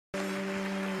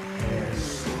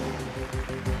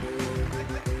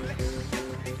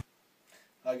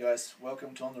Hi guys,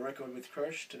 welcome to On The Record with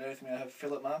Crosh. Today with me I have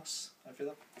Philipp Marx. Hi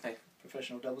Philip. Hey.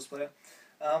 Professional doubles player.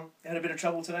 Had a bit of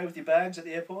trouble today with your bags at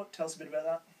the airport. Tell us a bit about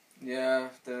that. Yeah,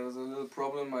 there was a little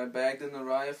problem. My bag didn't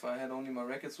arrive. I had only my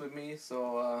rackets with me,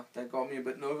 so that got me a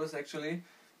bit nervous actually,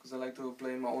 because I like to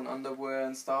play in my own underwear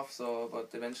and stuff. So, but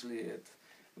eventually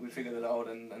we figured it out,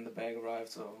 and the bag arrived,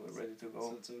 so we're ready to go.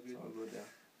 So it's all good. So all good,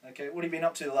 yeah. Okay, what have you been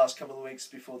up to the last couple of weeks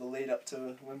before the lead up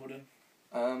to Wimbledon?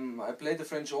 I played the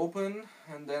French Open,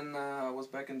 and then I was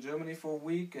back in Germany for a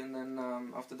week, and then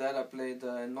after that I played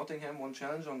in Nottingham one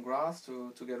challenge on grass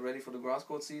to get ready for the grass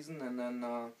court season, and then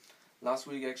last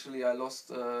week actually I lost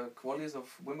qualies of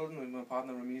Wimbledon with my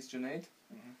partner Remise Junaid,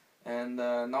 and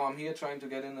now I'm here trying to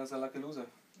get in as a lucky loser.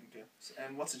 Okay.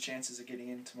 And what's the chances of getting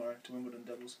in tomorrow to Wimbledon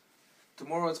doubles?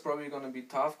 Tomorrow it's probably going to be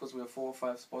tough because we're 4 or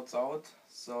 5 spots out,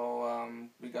 so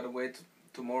we got to wait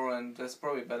tomorrow, and there's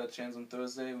probably a better chance on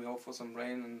Thursday. We hope for some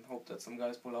rain and hope that some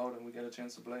guys pull out and we get a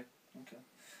chance to play. Okay.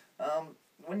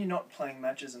 When you're not playing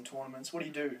matches and tournaments, what do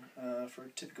you do for a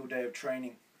typical day of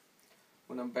training?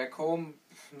 When I'm back home,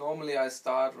 normally I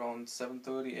start around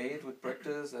 7:30, 8 with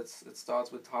practice. It starts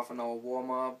with half an hour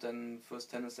warm-up, then first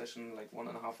tennis session like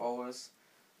 1.5 hours.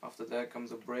 After that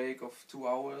comes a break of 2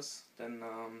 hours, then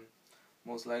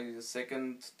most likely the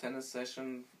second tennis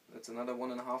session, that's another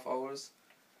 1.5 hours.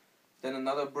 Then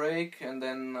another break, and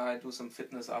then I do some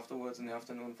fitness afterwards in the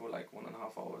afternoon for like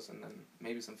 1.5 hours, and then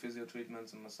maybe some physio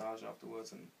treatments and massage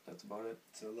afterwards, and that's about it.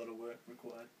 So a lot of work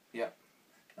required. Yeah.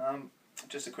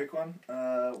 Just a quick one.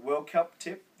 World Cup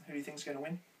tip. Who do you think is going to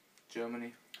win?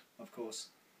 Germany. Of course.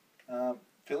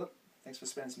 Philip, thanks for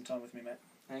spending some time with me, mate.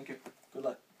 Thank you. Good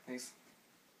luck. Thanks.